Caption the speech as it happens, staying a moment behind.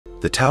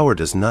The tower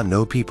does not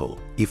know people.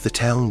 If the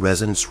town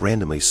residents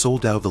randomly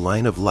sold out the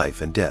line of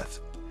life and death,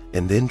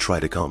 and then try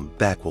to come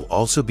back, will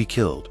also be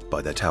killed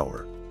by the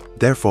tower.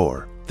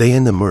 Therefore, they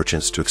and the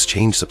merchants to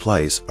exchange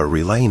supplies are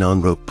relying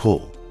on rope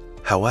pull.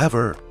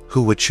 However,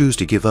 who would choose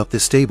to give up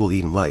this stable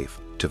Eden life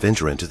to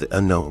venture into the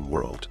unknown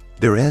world?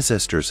 Their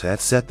ancestors had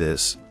said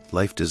this: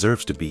 life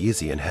deserves to be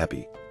easy and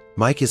happy.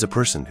 Mike is a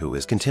person who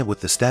is content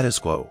with the status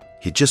quo.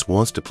 He just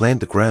wants to plant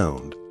the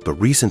ground, but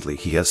recently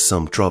he has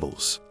some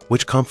troubles,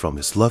 which come from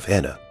his love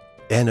Anna.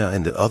 Anna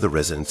and the other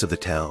residents of the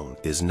town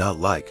is not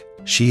like.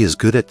 She is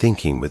good at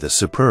thinking with a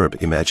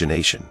superb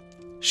imagination.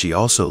 She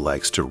also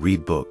likes to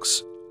read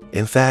books.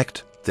 In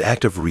fact, the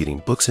act of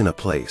reading books in a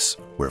place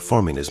where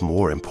farming is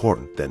more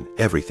important than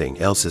everything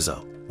else is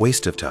a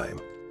waste of time.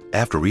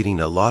 After reading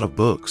a lot of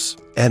books,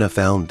 Anna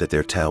found that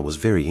their town was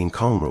very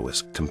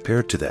incongruous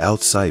compared to the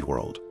outside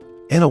world.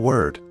 In a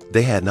word,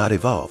 they had not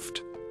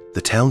evolved.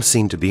 The town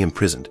seemed to be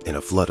imprisoned in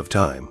a flood of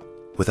time,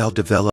 without development.